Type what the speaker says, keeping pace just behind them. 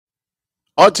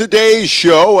On today's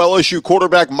show, LSU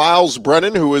quarterback Myles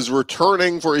Brennan, who is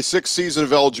returning for a sixth season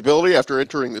of eligibility after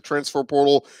entering the transfer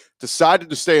portal, decided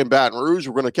to stay in Baton Rouge.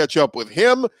 We're going to catch up with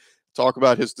him, talk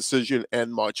about his decision,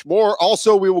 and much more.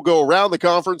 Also, we will go around the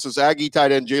conference as Aggie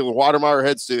tight end Jalen Wydermyer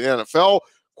heads to the NFL.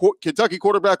 Kentucky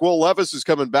quarterback Will Levis is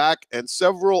coming back, and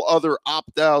several other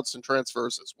opt-outs and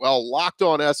transfers as well. Locked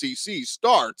On SEC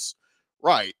starts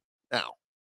right now.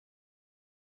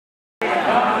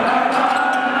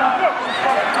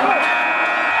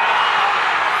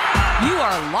 You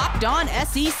are Locked On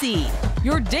SEC,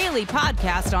 your daily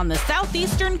podcast on the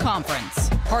Southeastern Conference.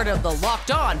 Part of the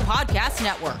Locked On Podcast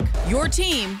Network, your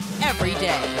team every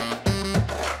day.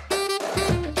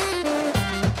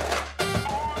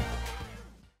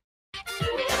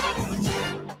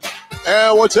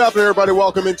 And what's happening, everybody?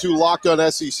 Welcome into Locked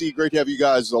On SEC. Great to have you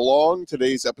guys along.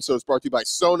 Today's episode is brought to you by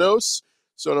Sonos.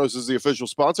 Sonos is the official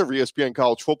sponsor of ESPN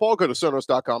College Football. Go to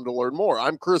Sonos.com to learn more.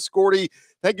 I'm Chris Gordy.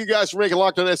 Thank you guys for making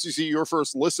Locked On SEC your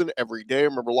first listen every day.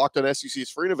 Remember, Locked On SEC is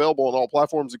free and available on all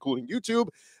platforms, including YouTube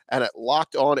and at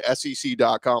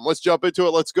LockedOnSEC.com. Let's jump into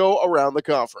it. Let's go around the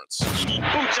conference.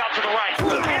 Boots out to the right.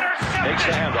 Takes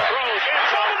the handoff.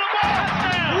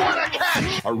 What a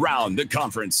catch! Around the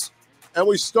conference. And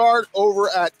we start over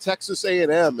at Texas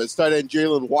A&M as tight end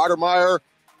Jalen Wydermyer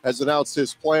has announced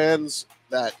his plans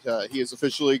that he is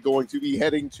officially going to be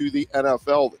heading to the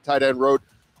NFL. The tight end wrote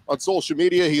on social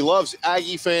media he loves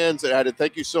Aggie fans and added,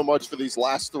 "Thank you so much for these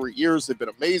last 3 years. They've been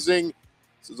amazing.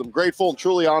 Says, I'm grateful and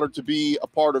truly honored to be a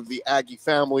part of the Aggie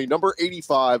family." Number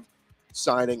 85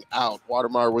 signing out.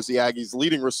 Wydermyer was the Aggies'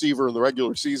 leading receiver in the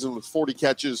regular season with 40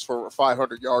 catches for over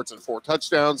 500 yards and 4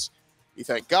 touchdowns. He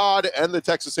thanked God and the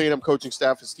Texas A&M coaching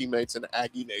staff, his teammates, and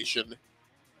Aggie Nation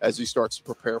as he starts to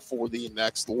prepare for the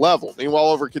next level. Meanwhile,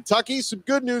 over Kentucky, some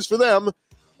good news for them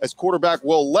as quarterback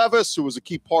Will Levis, who was a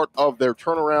key part of their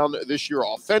turnaround this year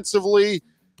offensively,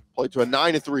 played to a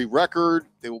 9-3 record.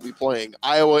 They will be playing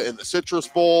Iowa in the Citrus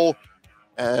Bowl.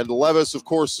 And Levis, of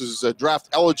course, is draft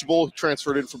eligible. He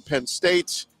transferred in from Penn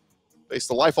State, faced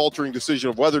the life-altering decision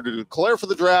of whether to declare for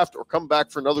the draft or come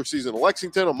back for another season in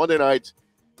Lexington on Monday night.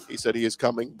 He said he is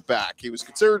coming back. He was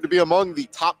considered to be among the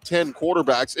top 10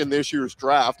 quarterbacks in this year's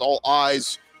draft. All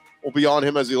eyes will be on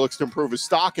him as he looks to improve his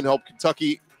stock and help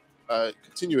Kentucky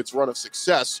continue its run of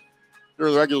success.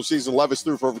 During the regular season, Levis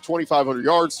threw for over 2,500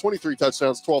 yards, 23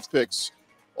 touchdowns, 12 picks,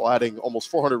 while adding almost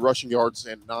 400 rushing yards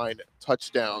and 9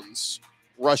 touchdowns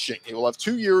rushing. He will have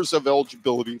 2 years of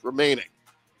eligibility remaining.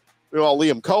 Meanwhile,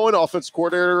 Liam Cohen, offensive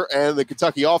coordinator, and the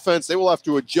Kentucky offense, they will have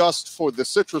to adjust for the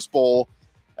Citrus Bowl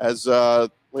as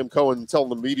Liam Cohen telling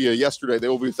the media yesterday they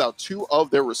will be without 2 of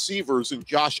their receivers in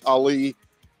Josh Ali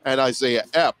and Isaiah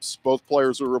Epps. Both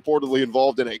players were reportedly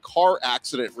involved in a car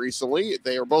accident recently.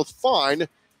 They are both fine,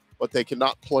 but they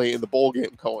cannot play in the bowl game,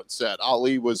 Cohen said.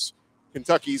 Ali was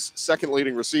Kentucky's second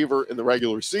leading receiver in the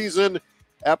regular season.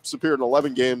 Epps appeared in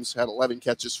 11 games, had 11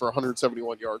 catches for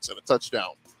 171 yards and a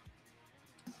touchdown.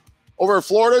 Over in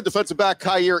Florida, defensive back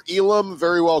Kaiir Elam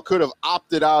very well could have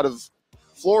opted out of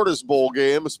Florida's bowl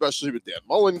game, especially with Dan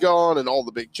Mullen gone and all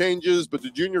the big changes, but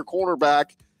the junior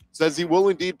cornerback says he will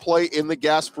indeed play in the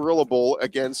Gasparilla Bowl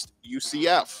against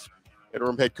UCF.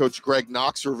 Interim head coach Greg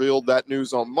Knox revealed that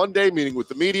news on Monday, meeting with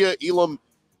the media. Elam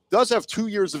does have 2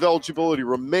 years of eligibility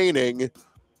remaining,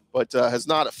 but has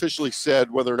not officially said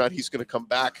whether or not he's going to come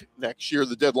back next year.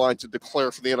 The deadline to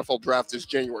declare for the NFL draft is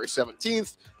January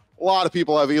 17th. A lot of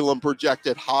people have Elam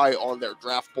projected high on their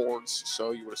draft boards,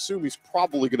 so you would assume he's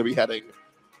probably going to be heading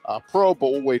pro,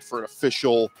 but we'll wait for an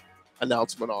official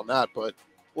announcement on that. But a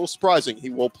little surprising, he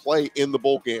will play in the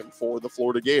bowl game for the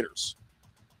Florida Gators.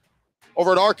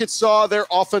 Over at Arkansas, their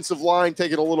offensive line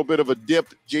taking a little bit of a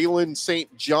dip. Jalen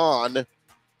St. John,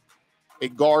 a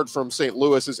guard from St.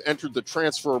 Louis, has entered the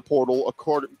transfer portal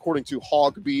according to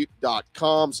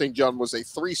hogbeat.com. St. John was a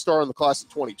 3-star in the class of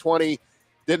 2020.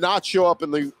 Did not show up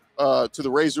in the to the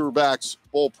Razorbacks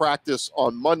bowl practice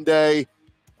on Monday.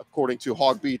 According to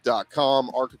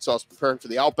hogbeat.com, Arkansas is preparing for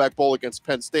the Outback Bowl against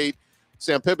Penn State.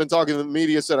 Sam Pittman, talking to the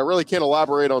media, said, "I really can't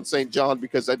elaborate on St. John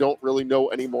because I don't really know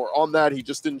any more on that. He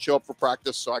just didn't show up for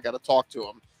practice, so I got to talk to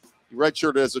him." He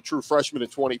redshirted as a true freshman in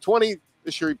 2020.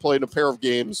 This year he played in a pair of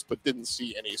games but didn't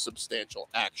see any substantial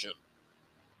action.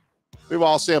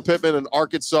 Meanwhile, Sam Pittman and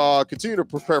Arkansas continue to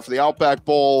prepare for the Outback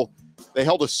Bowl. They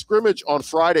held a scrimmage on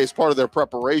Friday as part of their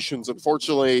preparations.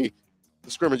 Unfortunately, the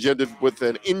scrimmage ended with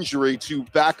an injury to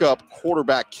backup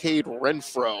quarterback Cade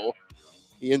Renfro.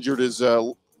 He injured his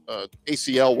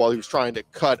ACL while he was trying to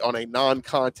cut on a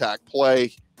non-contact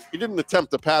play. He didn't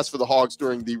attempt to pass for the Hogs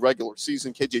during the regular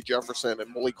season. KJ Jefferson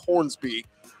and Malik Hornsby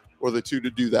were the two to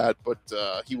do that, but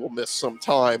he will miss some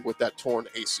time with that torn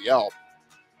ACL.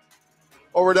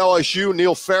 Over at LSU,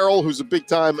 Neil Farrell, who's a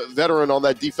big-time veteran on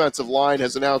that defensive line,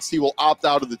 has announced he will opt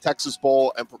out of the Texas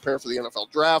Bowl and prepare for the NFL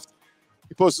Draft.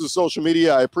 He posted to social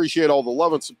media, "I appreciate all the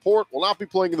love and support. Will not be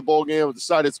playing in the bowl game. I've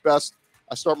decided it's best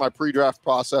I start my pre-draft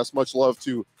process. Much love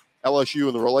to LSU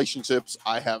and the relationships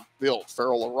I have built."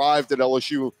 Farrell arrived at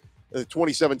LSU in the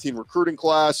 2017 recruiting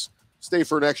class, stayed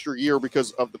for an extra year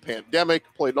because of the pandemic,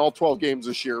 played in all 12 games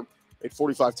this year, made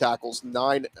 45 tackles,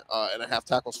 9.5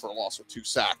 tackles for a loss with 2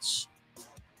 sacks.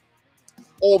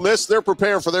 Ole Miss, they're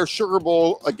preparing for their Sugar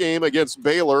Bowl game against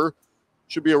Baylor.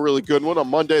 Should be a really good one. On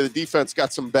Monday, the defense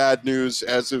got some bad news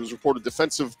as it was reported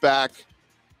defensive back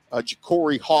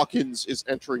Ja'Cory Hawkins is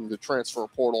entering the transfer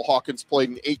portal. Hawkins played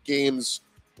in 8 games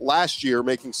last year,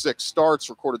 making 6 starts,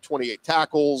 recorded 28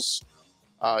 tackles.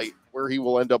 Where he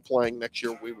will end up playing next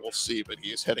year, we will see, but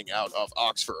he is heading out of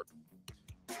Oxford.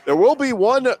 There will be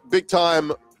one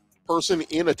big-time person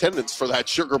in attendance for that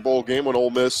Sugar Bowl game when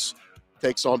Ole Miss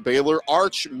takes on Baylor.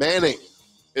 Arch Manning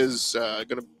is going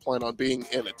to plan on being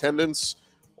in attendance.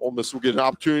 Ole Miss will get an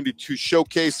opportunity to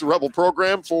showcase the Rebel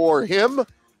program for him.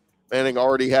 Manning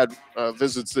already had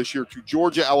visits this year to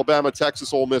Georgia, Alabama,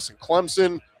 Texas, Ole Miss, and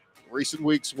Clemson. In recent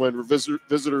weeks, when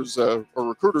visitors or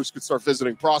recruiters could start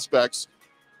visiting prospects,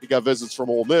 he got visits from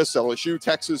Ole Miss, LSU,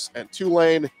 Texas, and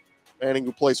Tulane. Manning,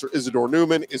 who plays for Isidore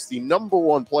Newman, is the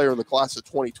 #1 player in the class of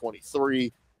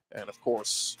 2023. And, of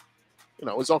course,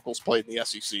 his uncle's played in the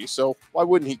SEC, so why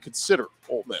wouldn't he consider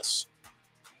Ole Miss?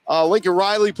 Lincoln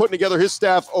Riley putting together his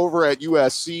staff over at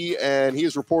USC, and he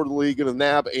is reportedly going to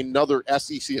nab another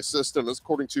SEC assistant.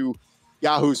 According to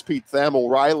Yahoo's Pete Thamel,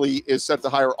 Riley is set to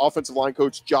hire offensive line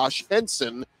coach Josh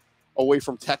Henson away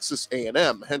from Texas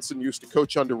A&M. Henson used to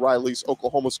coach under Riley's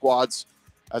Oklahoma squads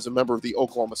as a member of the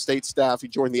Oklahoma State staff. He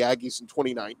joined the Aggies in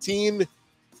 2019.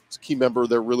 He's a key member of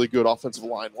their really good offensive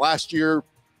line last year.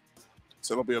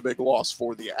 So it'll be a big loss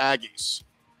for the Aggies.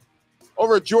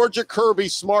 Over at Georgia, Kirby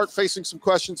Smart facing some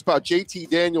questions about JT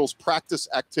Daniels' practice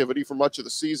activity for much of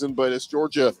the season, but as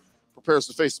Georgia prepares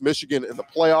to face Michigan in the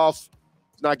playoff,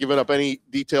 he's not giving up any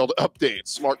detailed updates.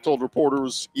 Smart told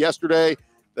reporters yesterday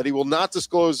that he will not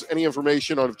disclose any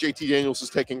information on if JT Daniels is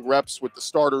taking reps with the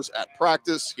starters at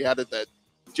practice. He added that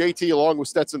JT, along with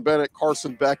Stetson Bennett,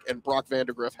 Carson Beck, and Brock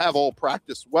Vandagriff, have all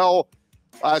practiced well.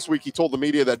 Last week, he told the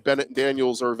media that Bennett and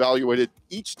Daniels are evaluated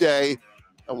each day.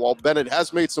 And while Bennett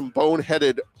has made some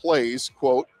boneheaded plays,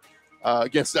 quote,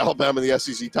 against Alabama in the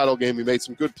SEC title game, he made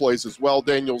some good plays as well.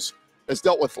 Daniels has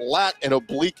dealt with lat and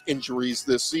oblique injuries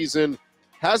this season,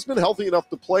 has been healthy enough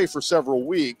to play for several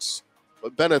weeks.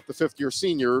 But Bennett, the 5th-year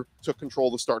senior, took control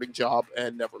of the starting job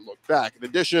and never looked back. In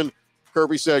addition,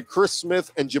 Kirby said Chris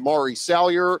Smith and Jamari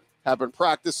Salyer have been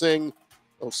practicing.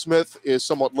 Smith is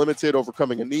somewhat limited,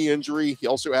 overcoming a knee injury. He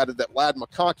also added that Ladd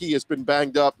McConkey has been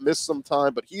banged up, missed some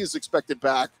time, but he is expected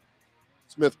back.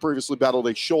 Smith previously battled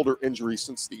a shoulder injury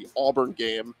since the Auburn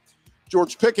game.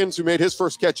 George Pickens, who made his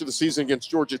first catch of the season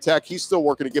against Georgia Tech, he's still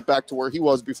working to get back to where he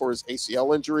was before his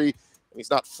ACL injury, and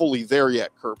he's not fully there yet,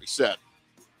 Kirby said.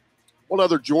 One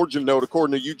other Georgian note,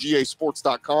 according to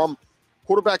UGAsports.com,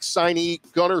 quarterback signee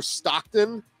Gunnar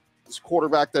Stockton, this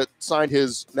quarterback that signed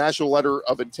his national letter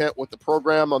of intent with the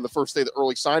program on the first day of the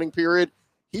early signing period,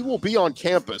 he will be on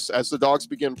campus as the Dogs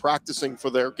begin practicing for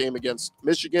their game against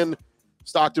Michigan.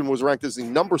 Stockton was ranked as the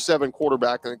 #7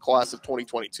 quarterback in the class of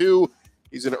 2022.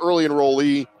 He's an early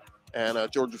enrollee,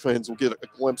 and Georgia fans will get a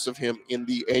glimpse of him in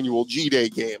the annual G-Day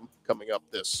game coming up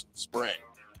this spring.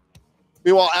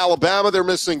 Meanwhile, Alabama, they're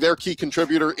missing their key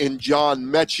contributor in John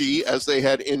Mechie as they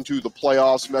head into the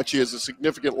playoffs. Mechie is a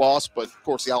significant loss, but of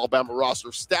course the Alabama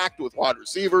roster stacked with wide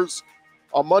receivers.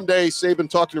 On Monday, Saban,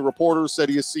 talking to reporters, said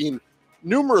he has seen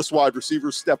numerous wide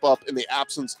receivers step up in the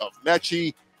absence of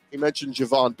Mechie. He mentioned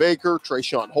Javon Baker,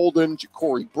 Trayshawn Holden,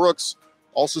 Ja'Cory Brooks.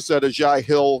 Also said Ajay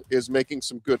Hill is making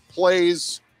some good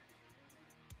plays.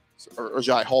 Or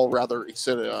Ajay Hall, rather. He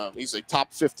said he's a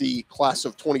top 50 class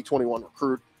of 2021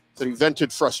 recruit. That he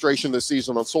vented frustration this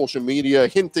season on social media,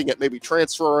 hinting at maybe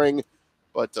transferring,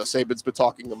 but Saban's been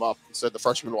talking them up and said the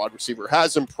freshman wide receiver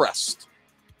has impressed.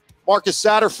 Marcus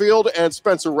Satterfield and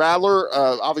Spencer Rattler,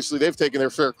 obviously they've taken their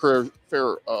fair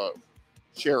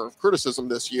share of criticism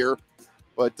this year,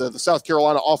 but the South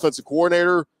Carolina offensive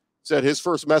coordinator said his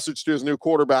first message to his new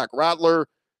quarterback, Rattler,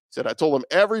 said, "I told him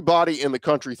everybody in the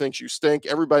country thinks you stink.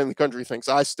 Everybody in the country thinks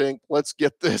I stink. Let's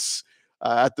get this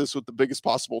at this with the biggest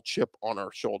possible chip on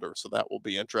our shoulder." So that will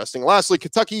be interesting. Lastly,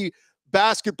 Kentucky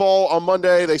basketball on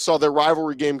Monday. They saw their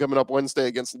rivalry game coming up Wednesday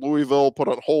against Louisville put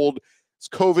on hold.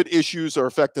 COVID issues are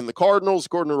affecting the Cardinals.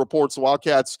 According to reports, the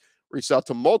Wildcats reached out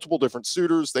to multiple different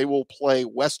suitors. They will play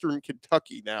Western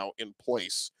Kentucky now in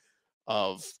place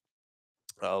of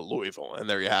Louisville. And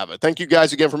there you have it. Thank you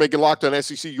guys again for making Locked On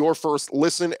SEC your first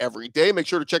listen every day. Make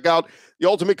sure to check out the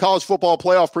Ultimate College Football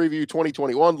Playoff Preview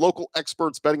 2021, local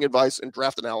experts, betting advice, and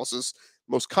draft analysis.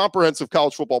 The most comprehensive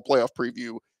college football playoff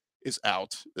preview is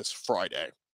out this Friday.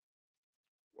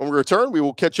 When we return, we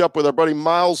will catch up with our buddy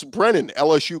Myles Brennan,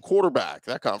 LSU quarterback.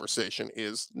 That conversation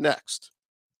is next.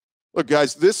 Look,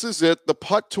 guys, this is it. The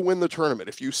putt to win the tournament.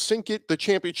 If you sink it, the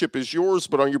championship is yours,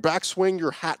 but on your backswing,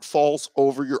 your hat falls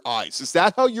over your eyes. Is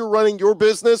that how you're running your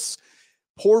business?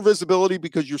 Poor visibility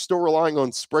because you're still relying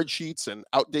on spreadsheets and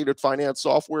outdated finance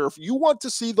software. If you want to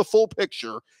see the full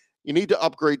picture, you need to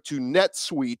upgrade to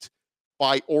NetSuite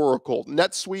by Oracle.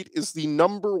 NetSuite is the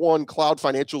 #1 cloud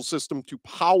financial system to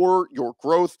power your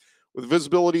growth with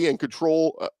visibility and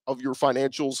control of your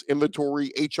financials,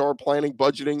 inventory, HR planning,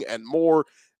 budgeting, and more.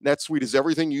 NetSuite is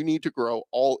everything you need to grow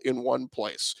all in one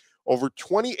place. Over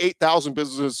 28,000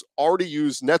 businesses already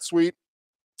use NetSuite.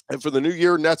 And for the new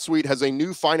year, NetSuite has a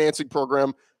new financing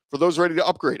program for those ready to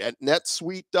upgrade at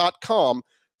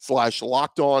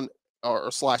netsuite.com/locked-on or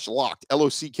 /locked,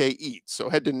 LOCKE.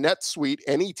 So head to NetSuite,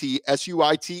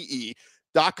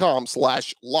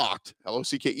 NetSuite.com/locked,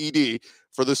 LOCKED,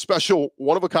 for the special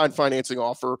one-of-a-kind financing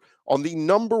offer on the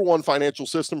 #1 financial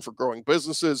system for growing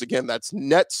businesses. Again, that's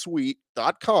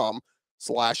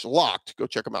netsuite.com/locked. Go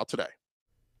check them out today.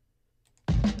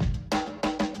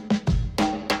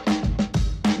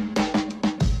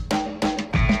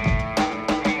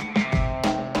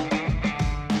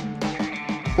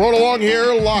 Rolling along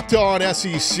here, Locked On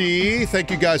SEC.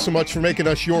 Thank you guys so much for making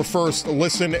us your first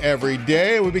listen every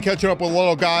day. We'll be catching up with a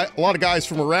lot of guys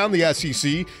from around the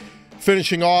SEC,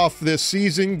 finishing off this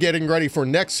season, getting ready for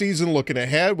next season, looking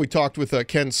ahead. We talked with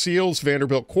Ken Seals,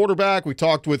 Vanderbilt quarterback. We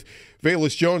talked with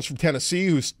Velus Jones from Tennessee,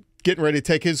 who's getting ready to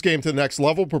take his game to the next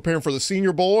level, preparing for the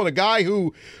Senior Bowl, and a guy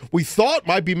who we thought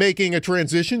might be making a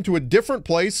transition to a different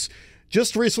place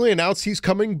just recently announced he's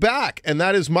coming back, and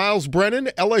that is Myles Brennan,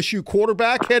 LSU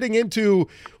quarterback, heading into,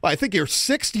 I think, your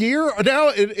 6th year now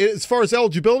as far as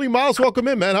eligibility. Myles, welcome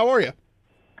in, man. How are you?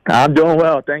 I'm doing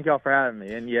well. Thank y'all for having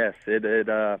me. And yes, it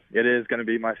is going to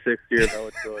be my 6th year of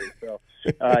eligibility. So,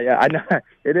 yeah, I know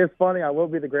it is funny. I will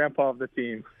be the grandpa of the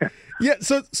team. Yeah.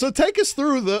 So take us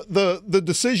through the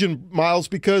decision, Myles,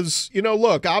 because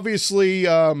look, obviously,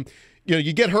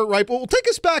 you get hurt, right? But we'll take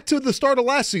us back to the start of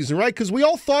last season, right? Because we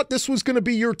all thought this was going to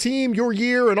be your team, your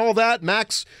year, and all that.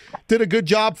 Max did a good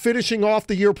job finishing off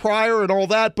the year prior and all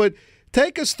that, but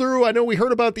take us through. I know we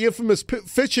heard about the infamous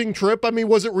fishing trip. I mean,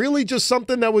 was it really just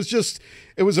something that was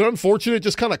it was an unfortunate,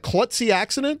 just kind of klutzy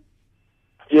accident?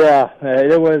 Yeah,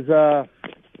 it was a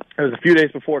few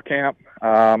days before camp.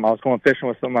 I was going fishing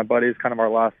with some of my buddies, kind of our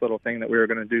last little thing that we were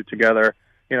going to do together,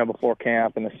 before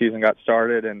camp and the season got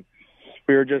started. And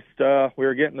we were just we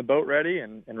were getting the boat ready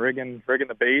and rigging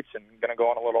the baits and going to go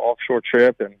on a little offshore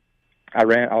trip. And I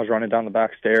was running down the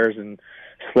back stairs and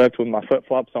slipped with my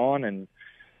flip-flops on and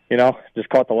just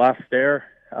caught the last stair,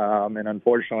 and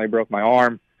unfortunately broke my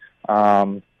arm.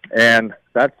 And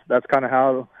that's kind of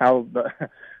how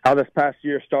this past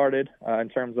year started in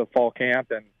terms of fall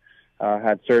camp, and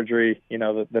had surgery,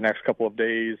 the next couple of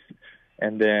days,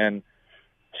 and then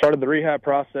started the rehab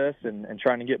process and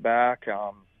trying to get back.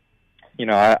 I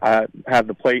had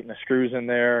the plate and the screws in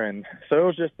there, and so it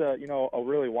was just a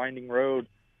really winding road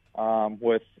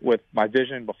with my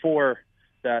vision before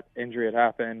that injury had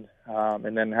happened,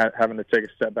 and then having to take a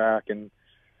step back and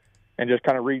just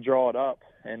kind of redraw it up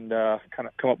and kind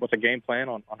of come up with a game plan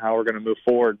on how we're going to move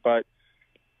forward. But,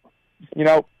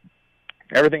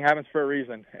 everything happens for a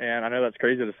reason, and I know that's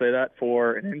crazy to say that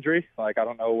for an injury. Like, I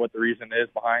don't know what the reason is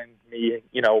behind me.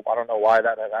 I don't know why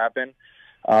that had happened.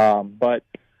 But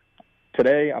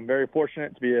today I'm very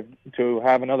fortunate to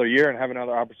have another year and have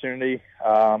another opportunity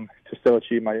to still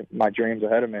achieve my dreams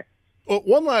ahead of me. Well,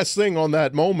 one last thing on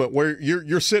that moment where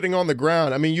you're sitting on the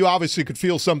ground. I mean, you obviously could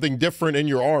feel something different in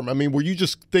your arm. I mean, were you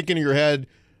just thinking in your head,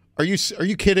 are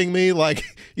you kidding me? Like,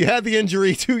 you had the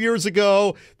injury 2 years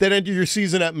ago, then ended your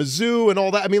season at Mizzou and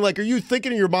all that. I mean, like, are you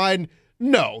thinking in your mind,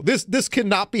 no, this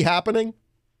cannot be happening?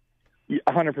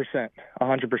 100%.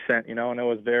 And it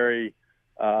was very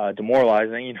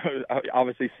demoralizing,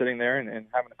 obviously sitting there and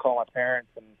having to call my parents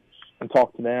and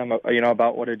talk to them,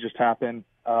 about what had just happened.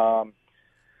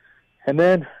 And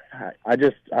then I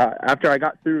just, after I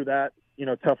got through that,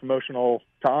 tough emotional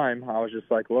time, I was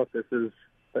just like, look, this is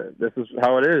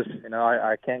how it is.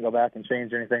 I can't go back and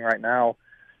change anything right now.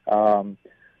 So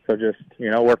just,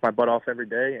 work my butt off every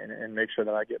day and make sure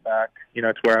that I get back,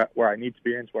 to where I need to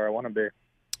be and to where I want to be.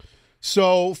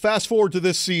 So fast forward to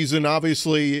this season,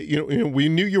 obviously, we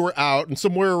knew you were out, and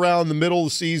somewhere around the middle of the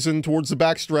season, towards the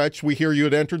back stretch, we hear you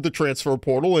had entered the transfer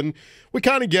portal, and we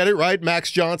kind of get it, right?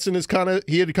 Max Johnson had kind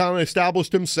of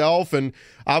established himself, and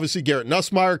obviously Garrett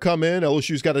Nussmeier come in.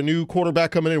 LSU's got a new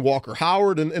quarterback coming in, Walker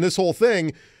Howard, and this whole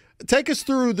thing. Take us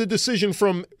through the decision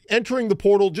from entering the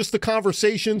portal, just the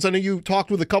conversations. I know you talked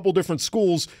with a couple different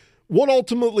schools. What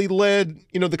ultimately led,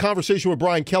 the conversation with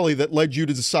Brian Kelly that led you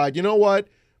to decide, you know what?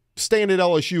 Staying at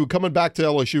LSU, coming back to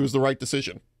LSU is the right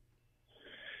decision?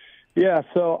 Yeah,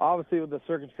 so obviously with the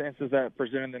circumstances that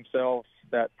presented themselves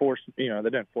that forced, they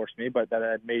didn't force me, but that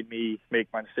had made me make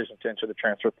my decision to enter the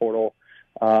transfer portal.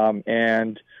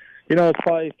 It's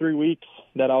probably 3 weeks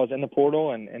that I was in the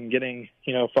portal and getting,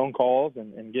 phone calls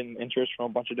and getting interest from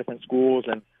a bunch of different schools.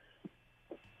 And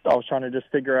I was trying to just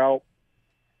figure out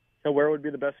where would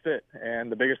be the best fit.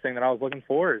 And the biggest thing that I was looking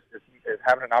for is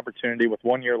having an opportunity with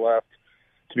 1 year left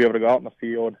to be able to go out in the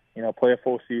field, play a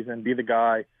full season, be the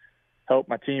guy, help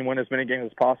my team win as many games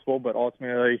as possible, but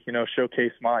ultimately,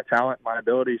 showcase my talent, my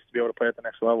abilities to be able to play at the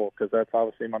next level, because that's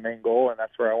obviously my main goal, and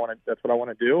that's what I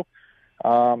want to do.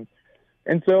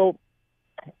 And so,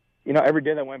 every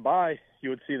day that went by, you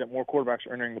would see that more quarterbacks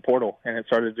are entering the portal, and it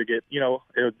started to get, it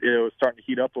was starting to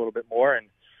heat up a little bit more. And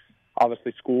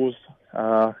obviously, schools,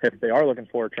 if they are looking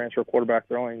for a transfer quarterback,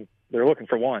 they're looking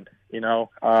for one,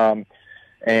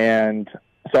 and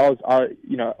so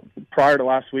prior to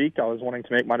last week, I was wanting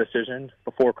to make my decision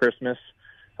before Christmas,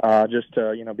 just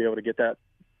to, be able to get that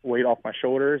weight off my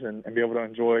shoulders and be able to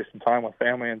enjoy some time with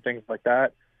family and things like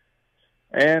that.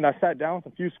 And I sat down with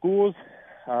a few schools,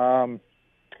 and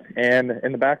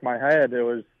in the back of my head, it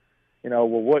was,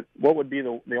 what would be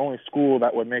the only school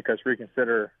that would make us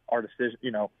reconsider our decision,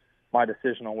 my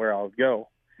decision on where I would go.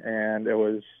 And it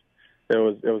was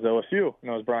LSU,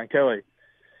 and it was Brian Kelly.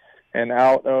 And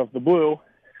out of the blue,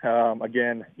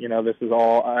 again, this is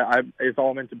all it's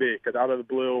all meant to be, because out of the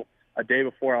blue, a day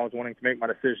before I was wanting to make my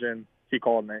decision, he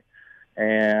called me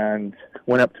and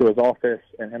went up to his office,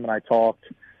 and him and I talked.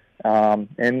 And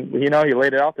he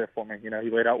laid it out there for me. He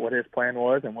laid out what his plan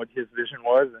was and what his vision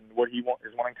was and what he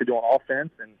is wanting to do on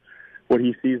offense and what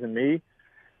he sees in me.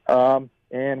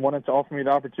 And wanted to offer me the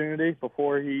opportunity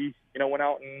before he, went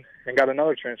out and got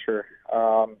another transfer.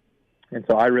 And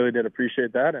so I really did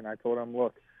appreciate that. And I told him,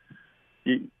 look,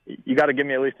 you got to give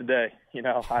me at least a day.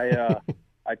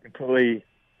 I completely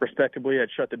respectably had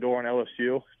shut the door on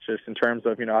LSU, just in terms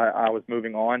of, I was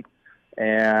moving on.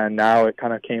 And now it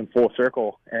kind of came full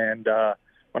circle. And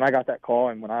when I got that call,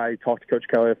 and when I talked to Coach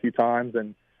Kelly a few times,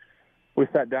 and we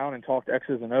sat down and talked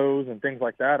X's and O's and things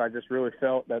like that, I just really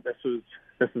felt that this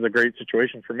is a great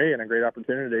situation for me and a great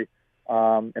opportunity.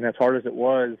 And as hard as it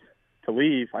was to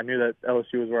leave, I knew that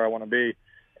LSU was where I want to be.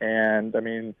 And,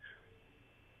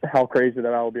 how crazy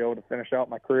that I will be able to finish out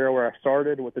my career where I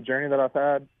started with the journey that I've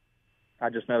had.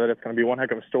 I just know that it's going to be one heck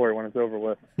of a story when it's over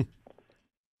with.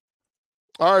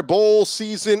 All right, bowl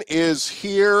season is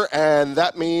here, and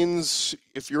that means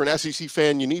if you're an SEC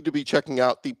fan, you need to be checking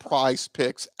out the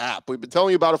PrizePicks app. We've been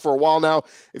telling you about it for a while now.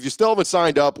 If you still haven't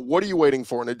signed up, what are you waiting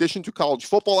for? In addition to college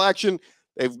football action,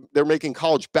 they're making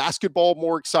college basketball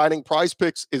more exciting.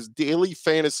 PrizePicks is daily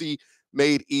fantasy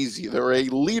made easy. They're a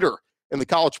leader in the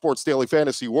college sports daily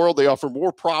fantasy world. They offer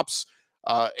more props,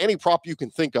 any prop you can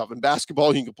think of. In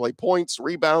basketball, you can play points,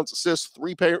 rebounds, assists,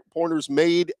 three-pointers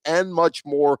made, and much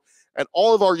more. And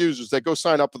all of our users that go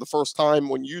sign up for the first time,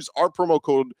 when you use our promo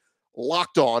code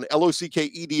LOCKEDON,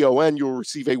 LOCKEDON, you'll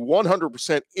receive a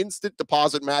 100% instant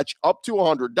deposit match up to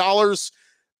 $100.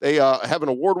 They have an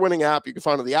award-winning app you can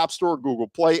find on the App Store, Google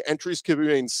Play. Entries can be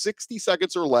made in 60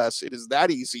 seconds or less. It is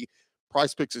that easy.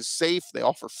 PrizePicks is safe. They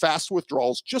offer fast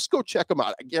withdrawals. Just go check them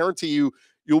out. I guarantee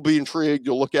you'll be intrigued.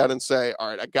 You'll look at it and say, all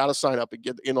right, I got to sign up and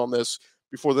get in on this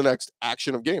before the next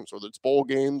action of games, whether it's bowl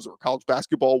games or college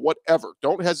basketball, whatever.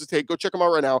 Don't hesitate. Go check them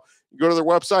out right now. You go to their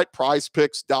website,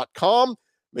 prizepicks.com.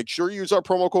 Make sure you use our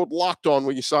promo code LOCKEDON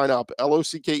when you sign up,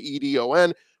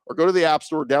 LOCKEDON, or go to the App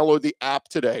Store, download the app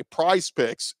today.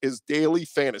 PrizePicks is daily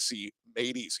fantasy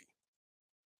made easy.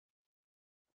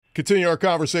 Continue our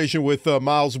conversation with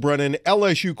Myles Brennan,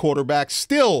 LSU quarterback,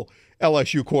 still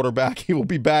LSU quarterback. He will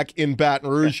be back in Baton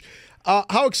Rouge.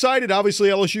 How excited? Obviously,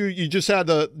 LSU, you just had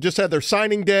their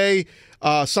signing day.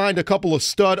 signed a couple of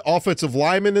stud offensive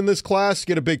linemen in this class,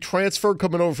 get a big transfer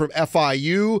coming over from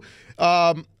FIU.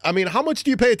 I mean, how much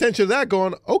do you pay attention to that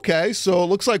going, okay, so it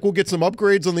looks like we'll get some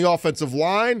upgrades on the offensive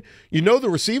line. You know the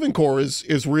receiving core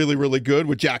is really, really good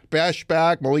with Jack Besh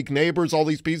back, Malik Neighbors, all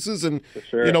these pieces. And,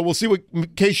 sure. We'll see what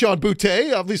Keyshawn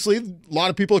Boutte, obviously, a lot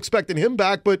of people expecting him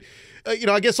back. But,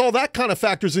 I guess all that kind of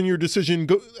factors in your decision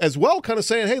as well, kind of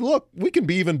saying, hey, look, we can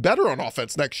be even better on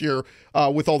offense next year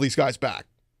with all these guys back.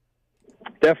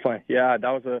 Definitely. Yeah,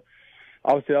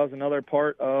 obviously, that was another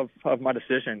part of my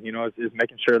decision, is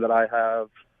making sure that I have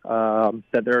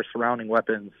that there are surrounding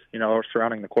weapons,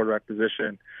 surrounding the quarterback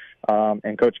position.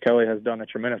 And Coach Kelly has done a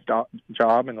tremendous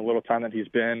job in the little time that he's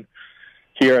been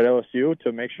here at LSU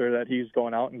to make sure that he's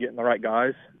going out and getting the right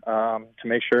guys to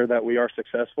make sure that we are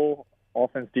successful,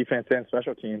 offense, defense, and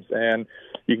special teams. And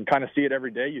you can kind of see it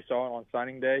every day. You saw it on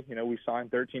signing day. We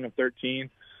signed 13 of 13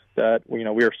 that, we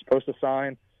were supposed to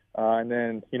sign. And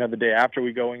then, the day after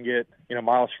we go and get,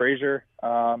 Miles Frazier,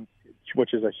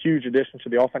 which is a huge addition to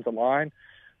the offensive line.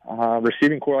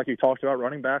 Receiving core, like you talked about,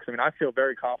 running backs. I mean, I feel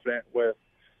very confident with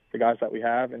the guys that we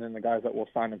have and then the guys that we'll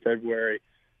sign in February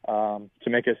to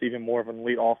make us even more of an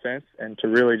elite offense and to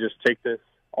really just take this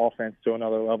offense to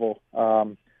another level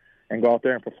and go out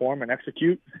there and perform and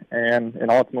execute. And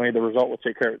ultimately, the result will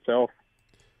take care of itself.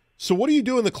 So what do you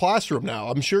do in the classroom now?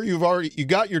 I'm sure you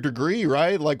got your degree,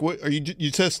 right? Like, what are you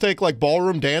just take like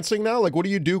ballroom dancing now? Like, what do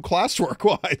you do classwork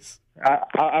wise?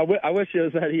 I wish it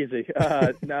was that easy.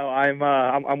 No,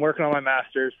 I'm working on my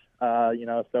master's.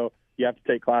 So you have to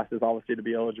take classes obviously to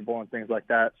be eligible and things like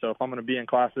that. So if I'm going to be in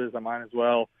classes, I might as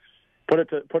well put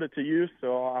it to use.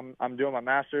 So I'm doing my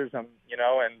master's. And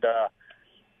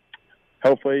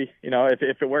hopefully,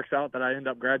 if it works out that I end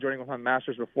up graduating with my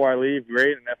master's before I leave,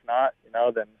 great. And if not,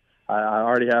 then I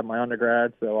already have my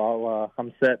undergrad, so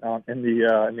I'm set in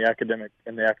the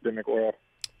academic world.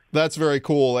 That's very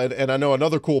cool, and I know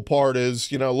another cool part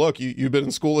is, look, you've been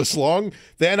in school this long.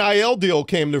 The NIL deal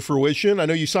came to fruition. I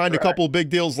know you signed a couple of big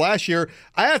deals last year.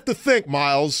 I have to think,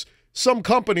 Miles, some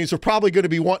companies are probably going to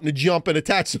be wanting to jump and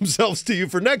attach themselves to you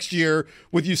for next year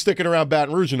with you sticking around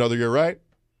Baton Rouge another year, right?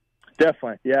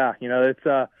 Definitely, yeah.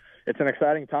 It's an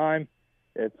exciting time.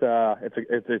 It's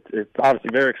obviously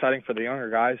very exciting for the younger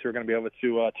guys who are going to be able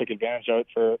to take advantage of it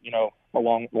for a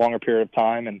longer period of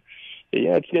time. And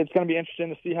yeah, it's going to be interesting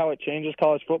to see how it changes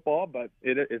college football. But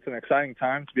it's an exciting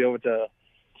time to be able to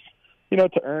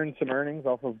to earn some earnings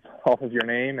off of your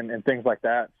name and things like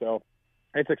that. So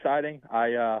it's exciting.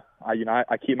 I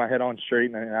keep my head on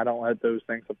straight and I don't let those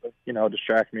things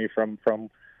distract me from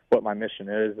what my mission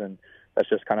is. And that's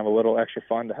just kind of a little extra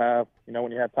fun to have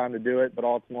when you have time to do it. But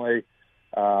ultimately,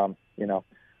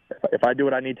 if I do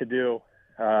what I need to do,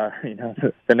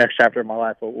 the next chapter of my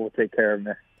life will take care of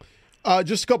me.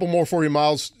 Just a couple more for you,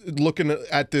 Miles. Looking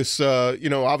at this,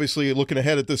 obviously looking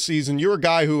ahead at this season, you're a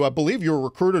guy who I believe you were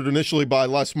recruited initially by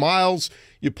Les Miles.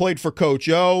 You played for Coach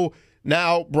O.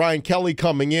 Now Brian Kelly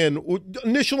coming in.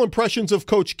 Initial impressions of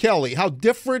Coach Kelly. How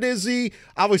different is he?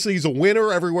 Obviously, he's a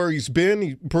winner everywhere he's been.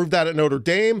 He proved that at Notre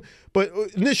Dame. But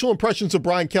initial impressions of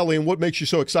Brian Kelly and what makes you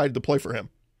so excited to play for him?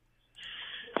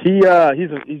 He's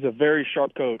a very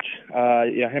sharp coach.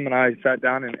 Him and I sat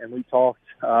down and we talked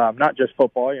not just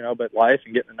football, but life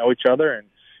and getting to know each other and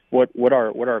what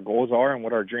our goals are and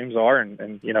what our dreams are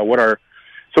and what our.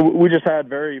 So we just had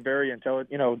very, very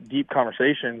intelligent, deep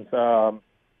conversations.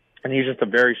 And he's just a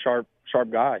very sharp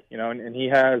guy, and he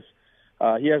has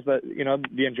the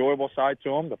the enjoyable side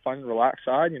to him, the fun, relaxed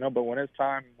side, but when it's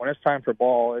time for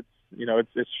ball,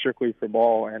 it's strictly for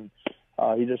ball, and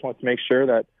he just wants to make sure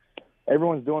that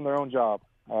everyone's doing their own job.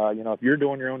 If you're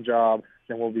doing your own job,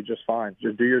 then we'll be just fine.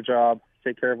 Just do your job,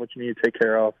 take care of what you need to take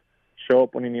care of, show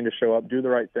up when you need to show up, do the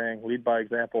right thing, lead by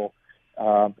example,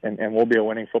 and we'll be a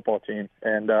winning football team.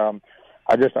 And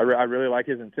I really like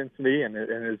his intensity and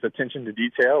his attention to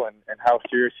detail and how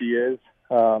serious he is.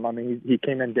 He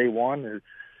came in day one and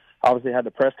obviously had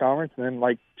the press conference, and then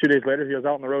like 2 days later he was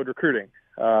out on the road recruiting.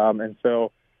 And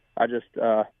so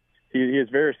he is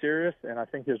very serious, and I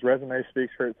think his resume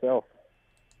speaks for itself.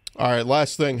 All right,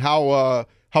 last thing, how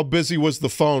busy was the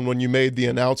phone when you made the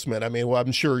announcement? I mean, well,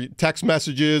 I'm sure text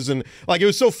messages and it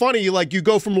was so funny. Like you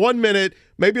go from 1 minute,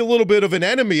 maybe a little bit of an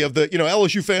enemy of the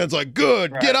LSU fans, like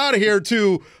good, right, get out of here,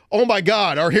 to oh my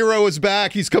God, our hero is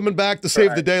back. He's coming back to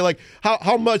save the day. Like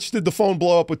how much did the phone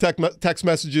blow up with text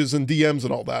messages and DMs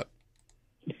and all that?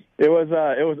 It was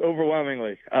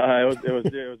overwhelmingly. It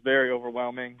was very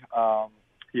overwhelming.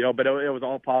 But it was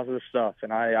all positive stuff,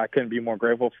 and I couldn't be more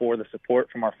grateful for the support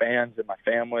from our fans and my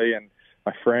family and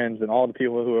my friends and all the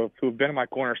people who have been in my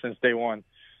corner since day one,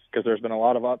 because there's been a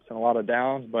lot of ups and a lot of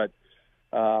downs, but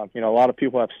A lot of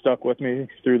people have stuck with me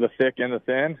through the thick and the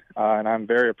thin, and I'm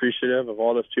very appreciative of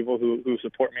all those people who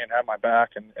support me and have my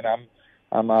back, and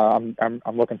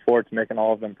I'm looking forward to making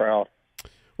all of them proud.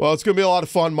 Well, it's going to be a lot of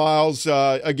fun, Myles.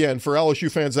 Again, for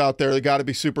LSU fans out there, they got to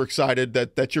be super excited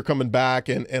that you're coming back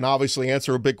and obviously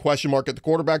answer a big question mark at the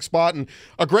quarterback spot and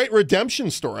a great redemption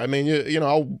story. I mean,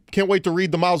 I can't wait to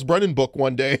read the Myles Brennan book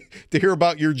one day to hear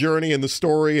about your journey and the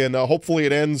story, and hopefully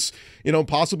it ends,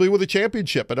 possibly with a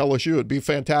championship at LSU. It'd be a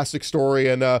fantastic story,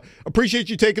 and appreciate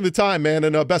you taking the time, man,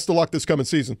 and best of luck this coming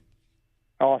season.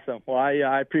 Awesome. Well,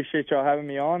 I appreciate y'all having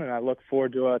me on, and I look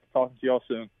forward to talking to y'all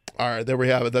soon. All right, there we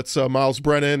have it. That's Myles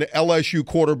Brennan, LSU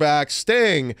quarterback,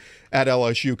 staying at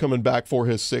LSU, coming back for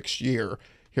his 6th year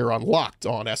here on Locked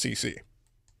on SEC.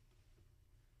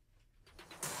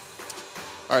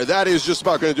 All right, that is just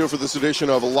about going to do it for this edition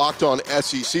of Locked on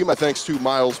SEC. My thanks to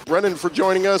Myles Brennan for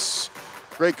joining us.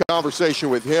 Great conversation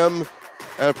with him.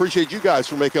 And I appreciate you guys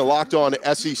for making Locked on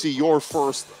SEC your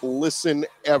first listen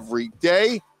every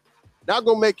day. Now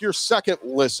go make your second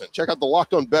listen. Check out the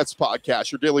Locked On Bets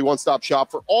podcast, your daily one-stop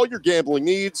shop for all your gambling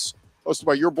needs. Hosted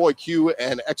by your boy Q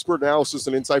and expert analysis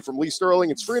and insight from Lee Sterling.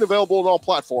 It's free and available on all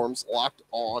platforms. Locked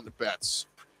On Bets.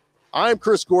 I'm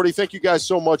Chris Gordy. Thank you guys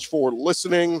so much for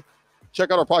listening.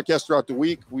 Check out our podcast throughout the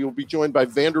week. We will be joined by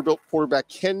Vanderbilt quarterback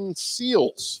Ken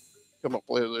Seals coming up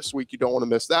later this week. You don't want to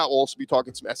miss that. We'll also be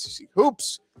talking some SEC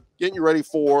hoops, getting you ready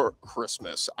for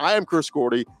Christmas. I am Chris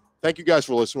Gordy. Thank you guys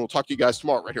for listening. We'll talk to you guys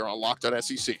tomorrow right here on Locked on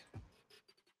SEC.